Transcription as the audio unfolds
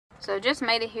So just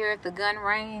made it here at the gun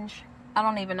range. I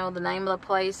don't even know the name of the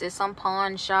place. It's some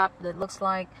pawn shop that looks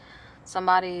like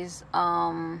somebody's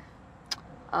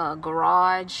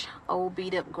garage, old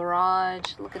beat up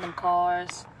garage. Look at them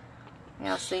cars.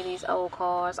 Y'all see these old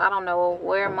cars. I don't know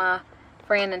where my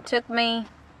friend then took me,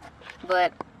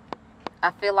 but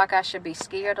I feel like I should be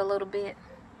scared a little bit.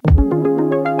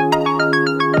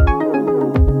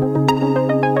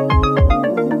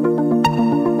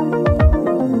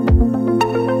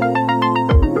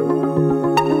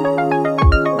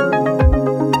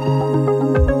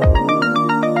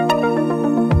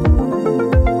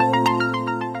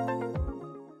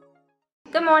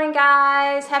 Good morning,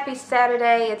 guys. Happy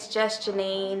Saturday. It's just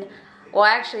Janine. Well,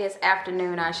 actually it's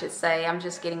afternoon, I should say. I'm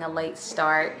just getting a late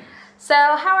start. So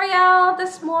how are y'all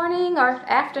this morning or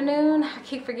afternoon? I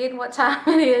keep forgetting what time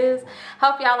it is.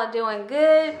 Hope y'all are doing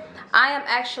good. I am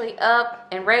actually up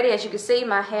and ready. As you can see,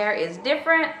 my hair is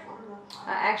different.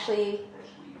 I actually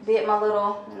did my little,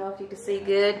 I don't know if you can see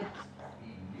good.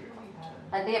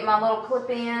 I did my little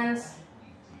clip-ins.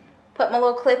 Put my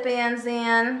little clip-ins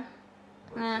in.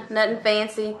 Nothing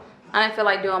fancy. I didn't feel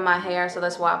like doing my hair, so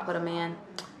that's why I put them in.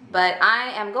 But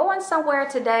I am going somewhere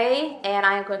today, and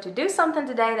I am going to do something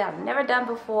today that I've never done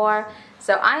before.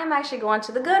 So I am actually going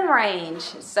to the gun range.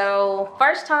 So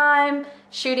first time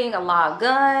shooting a live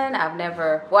gun. I've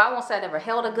never, well, I won't say I never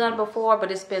held a gun before,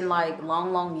 but it's been like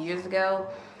long years ago.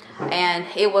 And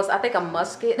it was, I think, a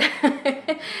musket.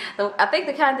 I think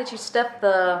the kind that you stuff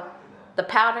the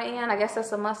powder in. I guess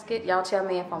that's a musket. Y'all tell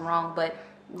me if I'm wrong, but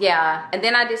yeah. And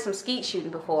then I did some skeet shooting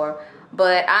before.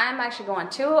 But I'm actually going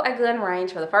to a gun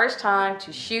range for the first time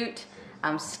to shoot.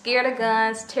 I'm scared of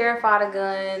guns, terrified of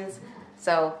guns.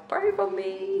 So pray for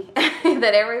me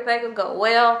that everything will go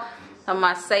well on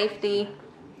my safety.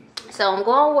 So I'm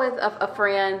going with a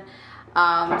friend.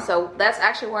 So that's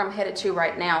actually where I'm headed to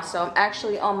right now. So I'm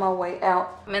actually on my way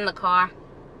out. I'm in the car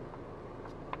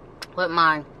with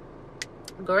my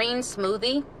green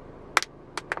smoothie.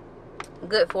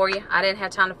 Good for you. I didn't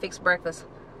have time to fix breakfast.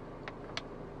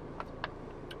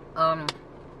 So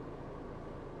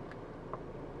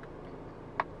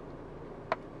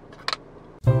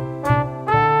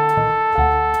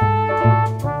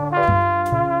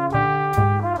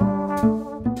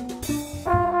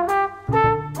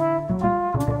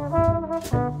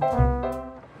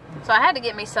I had to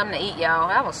get me something to eat, y'all.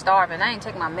 I was starving. I ain't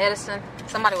taking my medicine.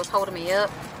 Somebody was holding me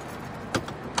up.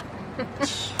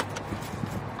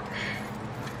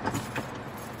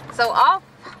 So off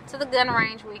to the gun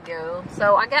range we go.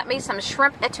 So I got me some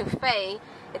shrimp etouffee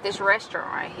at this restaurant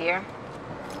right here.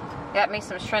 Got me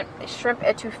some shrimp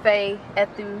etouffee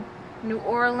at the New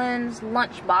Orleans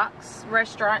Lunchbox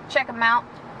restaurant. Check them out.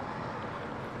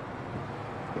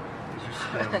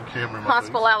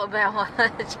 Huntsville, Alabama.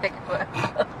 Check them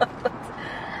out.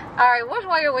 Alright, which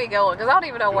way are we going? Because I don't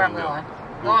even know where I'm going.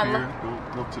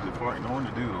 Go to the park. No one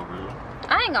to do over there.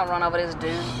 I ain't gonna run over this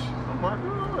dude. Oh my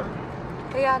God.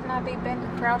 We ought not be bending,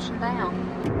 crouching down.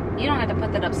 You don't have to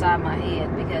put that upside my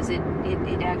head because it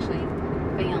actually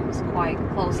films quite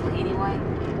closely anyway.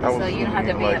 So you don't have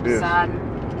to be like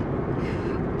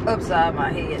upside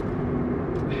my head.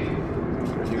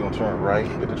 You gonna turn right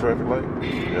at the traffic light?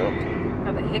 Yep.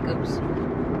 Have the hiccups.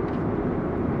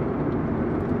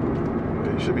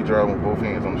 Yeah, you should be driving with both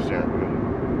hands on the steering wheel.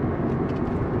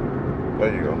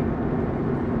 There you go.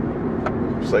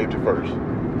 Safety first.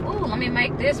 Ooh, let me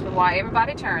make this for while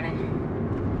everybody turning.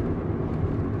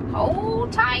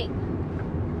 Hold tight.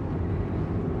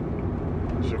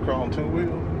 Is your car on two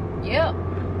wheels? Yep.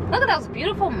 Look at those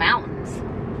beautiful mountains.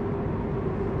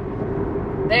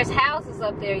 There's houses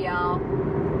up there, y'all.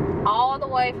 All the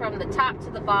way from the top to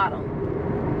the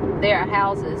bottom. There are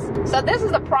houses. So this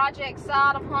is the project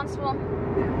side of Huntsville.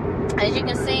 As you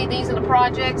can see, these are the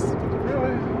projects.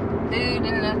 Really? Dude,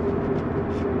 in the...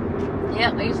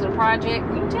 Yep, these are the projects.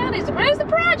 You can tell these are the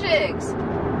projects.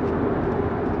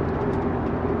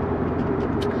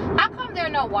 How come there are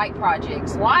no white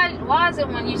projects? Why is it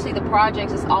when you see the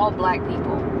projects, it's all black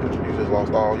people? You just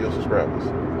lost all your subscribers.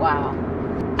 Wow.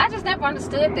 I just never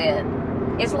understood that.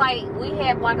 It's like we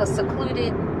have like a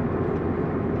secluded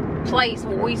place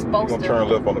where we supposed to... You're gonna turn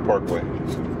left on the parkway.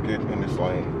 Just get in this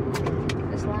lane.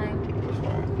 This lane? This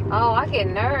lane. Oh, I get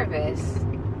nervous.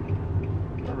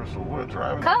 Nervous of what?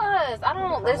 Driving? Cause I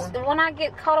don't, when I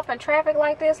get caught up in traffic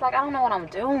like this, like I don't know what I'm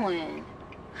doing.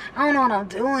 I don't know what I'm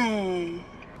doing.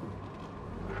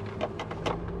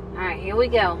 Alright, here we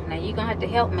go. Now you're gonna have to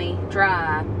help me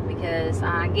drive because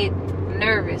I get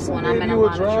nervous when I'm in a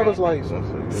lot of traffic. driver's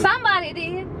license. Somebody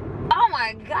did. Oh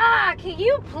my God, can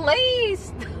you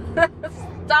please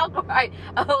stop right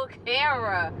on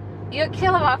camera? You're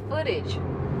killing my footage.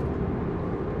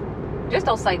 Just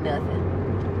don't say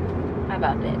nothing. How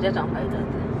about that? Just don't say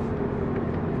nothing.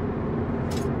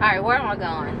 Alright, where am I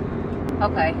going?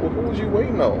 Okay. Well, who was you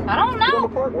waiting on? I don't know. Get on the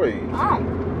parkway. Oh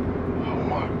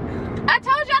my God. I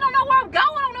told you I don't know where I'm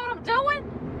going. I don't know what I'm doing.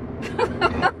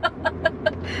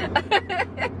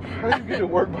 How you get to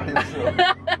work by yourself?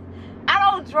 I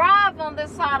don't drive on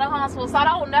this side of Huntsville, so I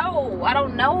don't know. I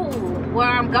don't know where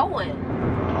I'm going.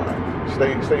 Alright.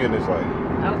 Stay in this lane.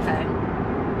 Okay.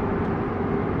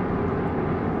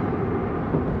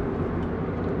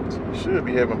 You should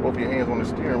be having both your hands on the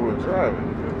steering wheel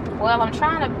driving. Well, I'm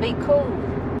trying to be cool.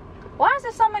 Why is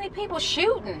there so many people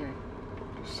shooting?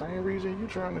 The same reason you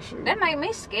trying to shoot. That made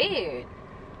me scared.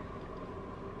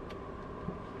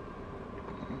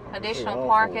 Additional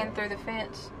parking through the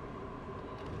fence.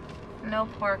 No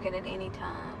parking at any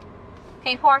time.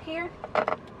 Can you park here?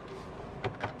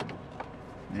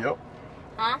 Yep.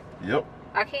 Huh? Yep.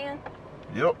 I can?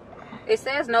 Yep. It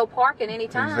says no parking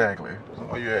anytime. Exactly. So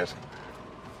why you asking?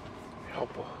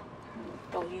 Help her.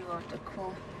 Oh, you are the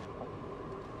cool.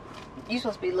 You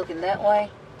supposed to be looking that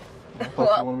way. I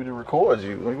thought you wanted me to record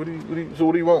you. Like, so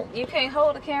what do you want? You can't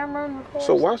hold the camera and record.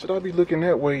 So why should I be looking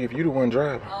that way if you the one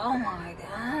driving? Oh my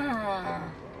God.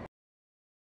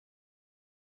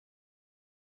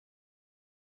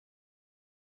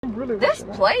 Really This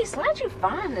place, how'd you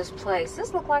find this place?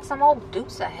 This look like some old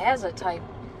Dukes of Hazzard type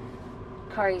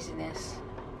craziness.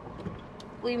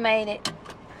 We made it.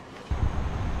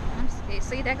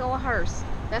 See, there go a hearse.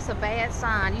 That's a bad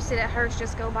sign. You see that hearse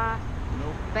just go by?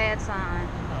 Nope. Bad sign.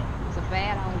 It's a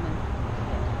bad omen.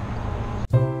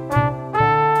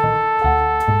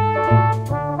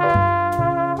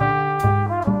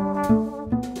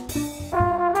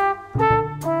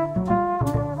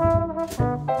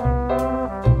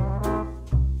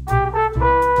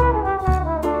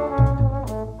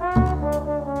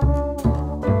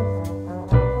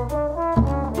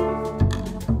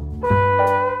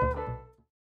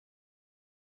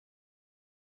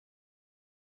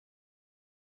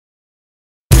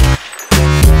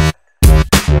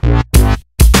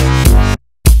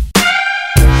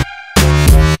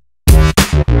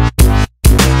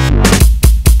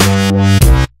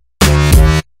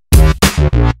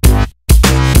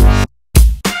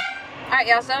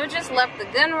 Y'all, so I just left the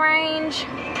gun range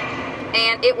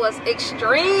and it was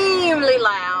extremely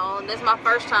loud. This is my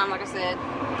first time, like I said.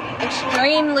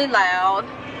 Extremely loud.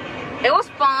 It was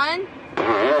fun.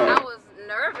 I was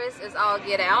nervous as all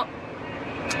get out.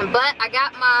 But I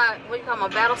got my, what do you call my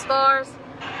battle scars?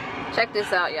 Check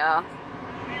this out, y'all.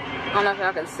 I don't know if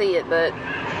y'all can see it, but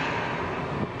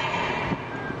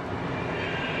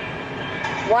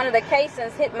one of the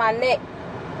casings hit my neck.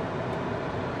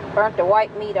 Burnt the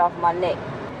white meat off my neck.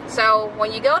 So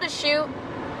when you go to shoot,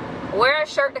 wear a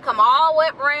shirt to come all the way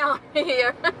around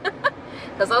here,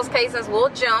 because those casings will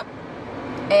jump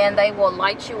and they will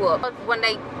light you up. When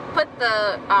they put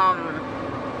the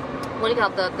what do you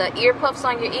call it, the ear puffs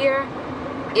on your ear,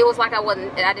 it was like I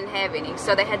didn't have any,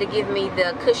 so they had to give me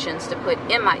the cushions to put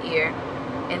in my ear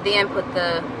and then put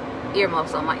the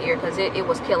earmuffs on my ear, because it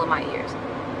was killing my ears.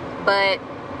 But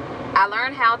I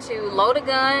learned how to load a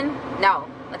gun. No,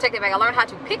 I take it back. I learned how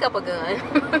to pick up a gun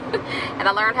and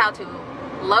I learned how to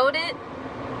load it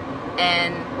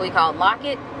and what you call it, lock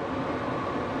it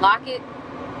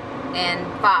and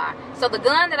fire. So the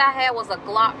gun that I had was a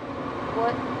Glock.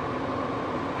 What?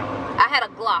 I had a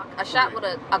Glock. I shot with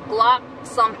a Glock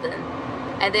something,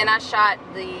 and then I shot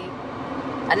a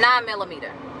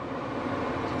 9mm.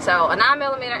 So a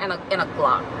 9mm and a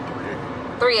Glock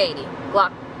 380.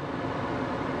 Glock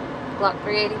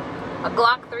 380. A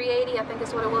Glock 380, I think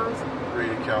is what it was.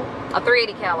 380 caliber. A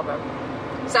 380 caliber.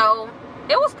 So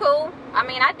it was cool. I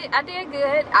mean, I did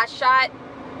good. I shot.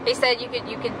 He said you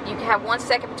could have 1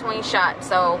 second between shots.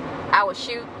 So I would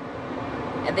shoot,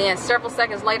 and then several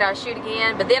seconds later I shoot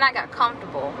again. But then I got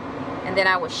comfortable, and then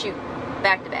I would shoot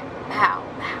back to back. Pow,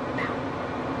 pow, pow,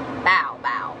 bow,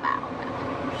 bow, bow,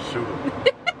 bow. Shoot.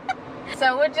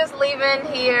 So we're just leaving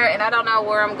here, and I don't know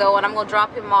where I'm going. I'm going to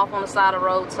drop him off on the side of the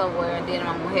road somewhere, and then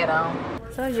I'm going to head on.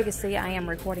 So as you can see, I am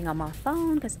recording on my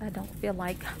phone because I don't feel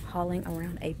like hauling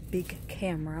around a big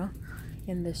camera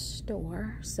in this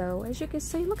store. So as you can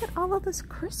see, look at all of this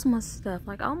Christmas stuff.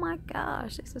 Like, oh my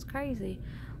gosh, this is crazy.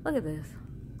 Look at this.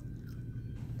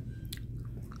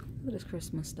 Look at this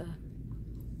Christmas stuff.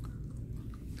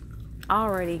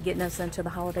 Already getting us into the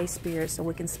holiday spirit so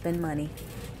we can spend money.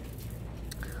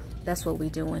 That's what we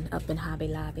doing up in Hobby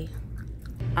Lobby.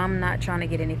 I'm not trying to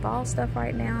get any fall stuff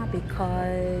right now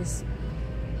because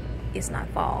it's not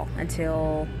fall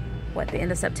until, what, the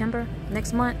end of September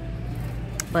next month?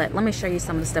 But let me show you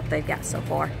some of the stuff they've got so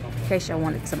far, in case y'all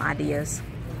wanted some ideas.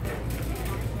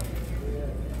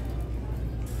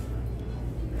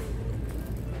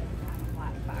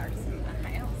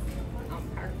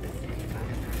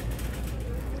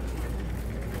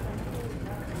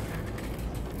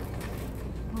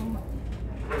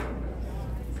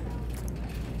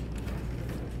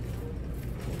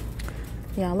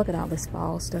 Yeah, look at all this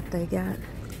fall stuff they got.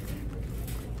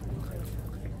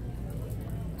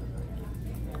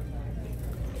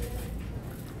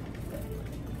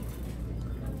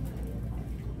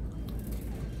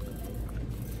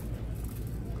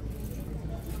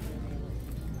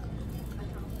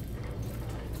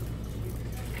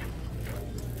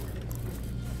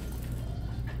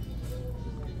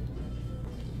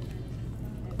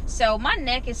 So my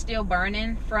neck is still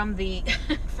burning from the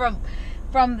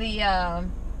from the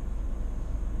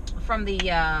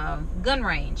gun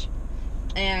range,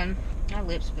 and my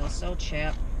lips feel so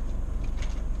chapped.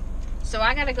 So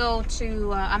I gotta go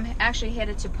to I'm actually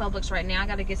headed to Publix right now. I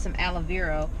gotta get some aloe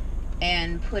vera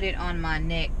and put it on my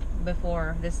neck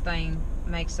before this thing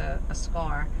makes a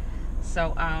scar.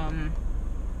 So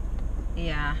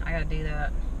yeah, I gotta do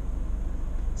that.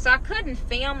 So I couldn't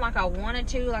film like I wanted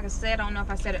to. Like I said, I don't know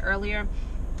if I said it earlier,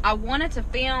 I wanted to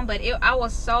film, but I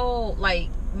was so, like,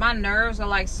 my nerves are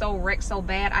like so wrecked so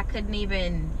bad, I couldn't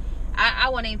even, I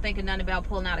wasn't even thinking nothing about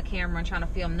pulling out a camera and trying to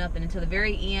film nothing until the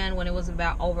very end when it was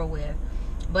about over with.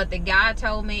 But the guy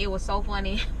told me, it was so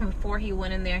funny, before he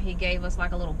went in there, he gave us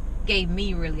like a little, gave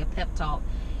me really a pep talk,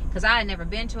 because I had never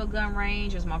been to a gun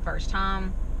range. It was my first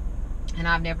time, and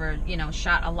I've never, you know,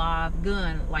 shot a live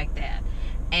gun like that.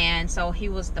 And so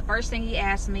the first thing he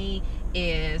asked me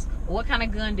is, what kind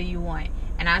of gun do you want?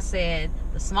 And I said,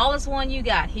 the smallest one you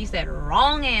got. He said,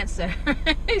 wrong answer.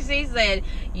 He said,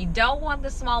 you don't want the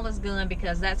smallest gun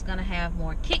because that's going to have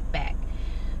more kickback.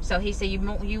 So he said,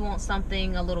 you want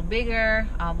something a little bigger,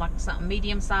 like something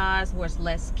medium size where it's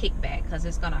less kickback because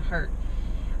it's going to hurt.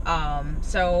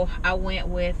 So I went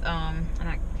with, and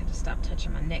I have to stop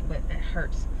touching my neck, but it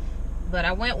hurts. But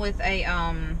I went with a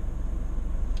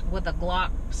Glock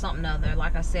something other,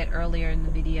 like I said earlier in the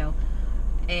video.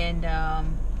 And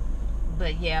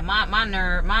but yeah,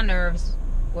 my nerves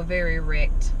were very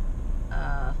wrecked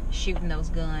shooting those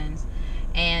guns.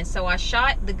 And so I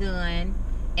shot the gun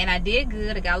and I did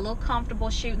good. I got a little comfortable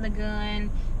shooting the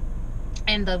gun,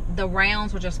 and the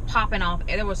rounds were just popping off.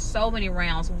 There were so many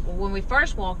rounds. When we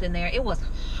first walked in there, it was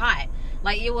hot.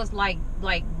 Like, it was like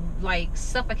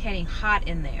suffocating hot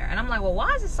in there. And I'm like, well,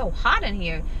 why is it so hot in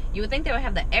here? You would think they would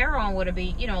have the air on where to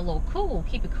be, you know, a little cool,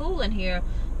 keep it cool in here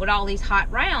with all these hot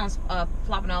rounds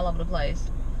flopping all over the place.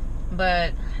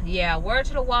 But yeah, word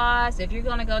to the wise, if you're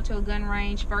gonna go to a gun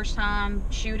range, first time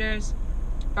shooters,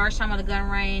 first time on the gun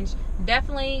range,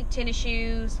 definitely tennis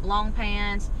shoes, long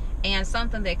pants, and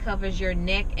something that covers your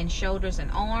neck and shoulders and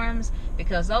arms,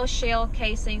 because those shell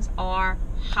casings are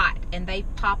hot and they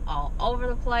pop all over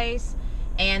the place,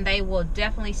 and they will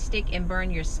definitely stick and burn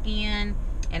your skin.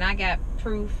 And I got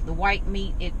proof, the white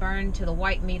meat, it burned to the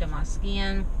white meat of my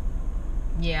skin.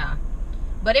 Yeah,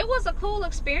 but it was a cool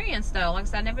experience though. Like I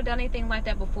said, I've never done anything like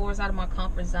that before. It's out of my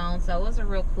comfort zone, so it was a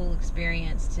real cool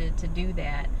experience to do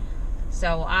that.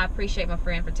 So I appreciate my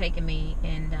friend for taking me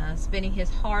and spending his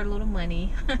hard little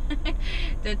money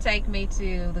to take me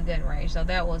to the gun range. So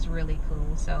that was really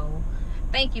cool. So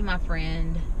thank you, my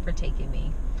friend, for taking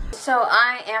me. So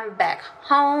I am back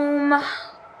home. I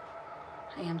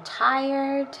am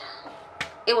tired.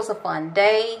 It was a fun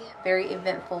day, very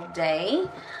eventful day.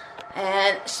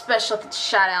 And special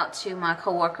shout out to my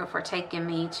coworker for taking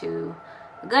me to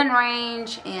the gun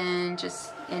range and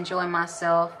just enjoying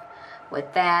myself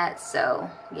with that. So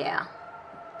yeah,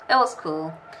 it was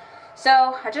cool.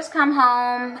 So I just come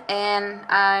home and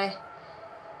I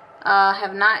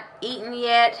have not eaten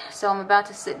yet, so I'm about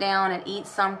to sit down and eat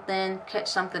something, catch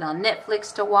something on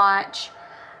Netflix to watch.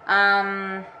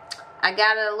 I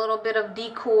got a little bit of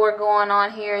decor going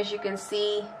on here, as you can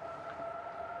see.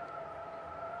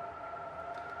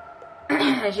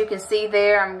 As you can see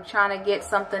there, I'm trying to get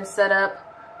something set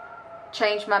up,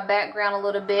 change my background a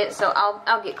little bit, so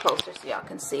I'll get closer so y'all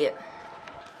can see it.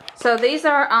 So these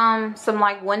are some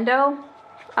like window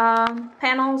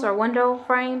panels or window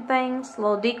frame things,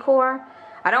 little decor.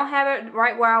 I don't have it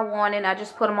right where I want it. I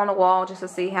just put them on the wall just to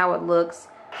see how it looks.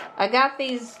 I got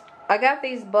these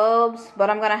bulbs,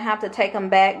 but I'm gonna have to take them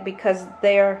back because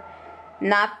they're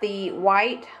not the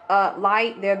white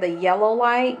light, they're the yellow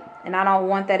light, and I don't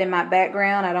want that in my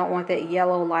background. I don't want that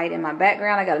yellow light in my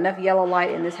background. I got enough yellow light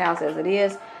in this house as it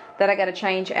is that I got to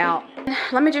change out.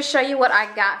 Let me just show you what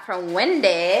I got from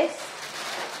Wendy's.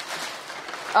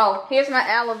 Oh, here's my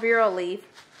aloe vera leaf,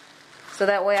 so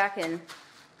that way I can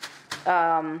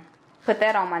put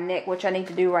that on my neck, which I need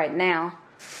to do right now.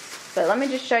 But let me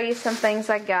just show you some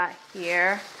things I got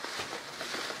here.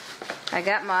 I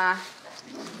got my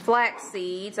flax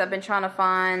seeds. I've been trying to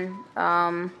find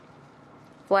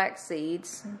flax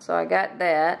seeds, so I got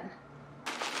that.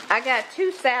 I got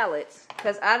 2 salads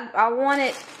because I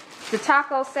wanted the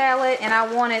taco salad, and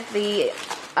I wanted the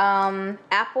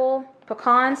apple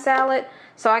pecan salad.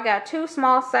 So I got 2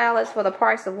 small salads for the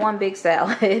price of 1 big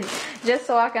salad, just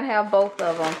so I can have both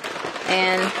of them.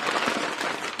 And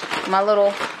my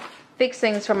little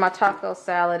fixings for my taco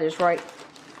salad is right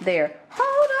there.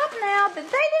 Hold up now, they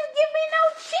didn't give me no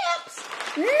chips.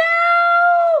 No,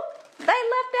 they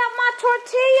left out my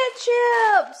tortilla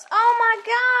chips. Oh my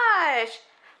gosh,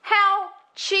 how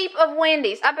cheap of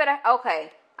Wendy's.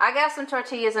 Okay, I got some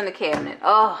tortillas in the cabinet.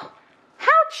 Oh,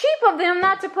 how cheap of them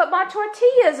not to put my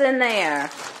tortillas in there.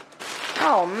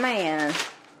 Oh man,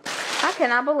 I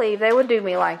cannot believe they would do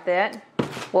me like that.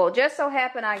 Well, it just so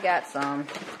happened I got some.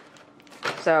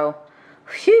 So,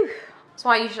 phew. That's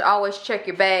why you should always check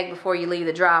your bag before you leave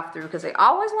the drive-thru, because they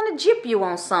always want to jip you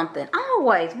on something.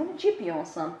 Always want to jip you on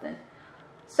something.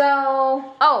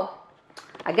 So, oh,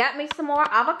 I got me some more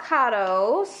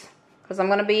avocados, because I'm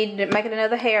going to be making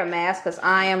another hair mask, because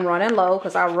I am running low,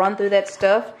 because I run through that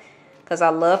stuff, because I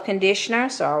love conditioner,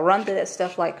 so I run through that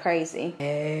stuff like crazy.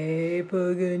 Hey,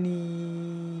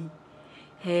 Pagani.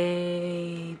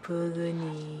 Hey,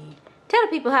 Pagani. Tell the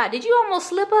people hi. Did you almost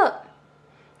slip up?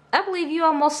 I believe you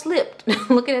almost slipped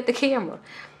looking at the camera.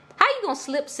 How you gonna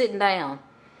slip sitting down?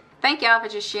 Thank y'all for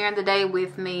just sharing the day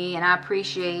with me, and I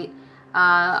appreciate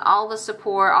all the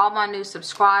support, all my new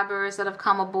subscribers that have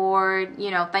come aboard.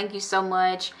 You know, thank you so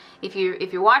much. If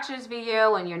you're watching this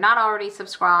video and you're not already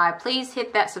subscribed, please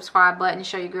hit that subscribe button.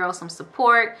 Show your girl some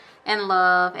support and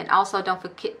love, and also don't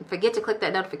forget to click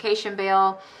that notification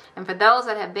bell. And for those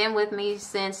that have been with me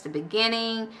since the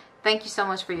beginning, thank you so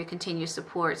much for your continued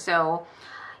support. So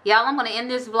y'all, I'm going to end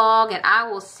this vlog, and I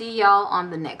will see y'all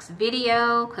on the next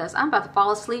video, because I'm about to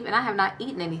fall asleep and I have not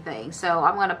eaten anything. So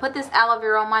I'm going to put this aloe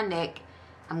vera on my neck.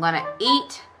 I'm going to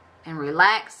eat and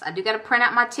relax. I do got to print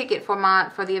out my ticket for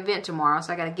the event tomorrow,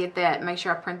 so I got to get that, make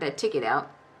sure I print that ticket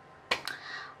out.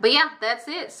 But yeah, that's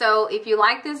it. So if you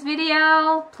like this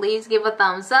video, please give a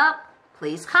thumbs up,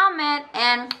 please comment,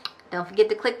 and don't forget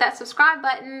to click that subscribe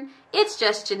button. It's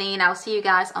just Janine. I'll see you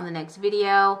guys on the next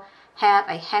video. Have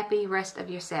a happy rest of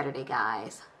your Saturday,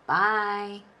 guys.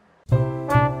 Bye.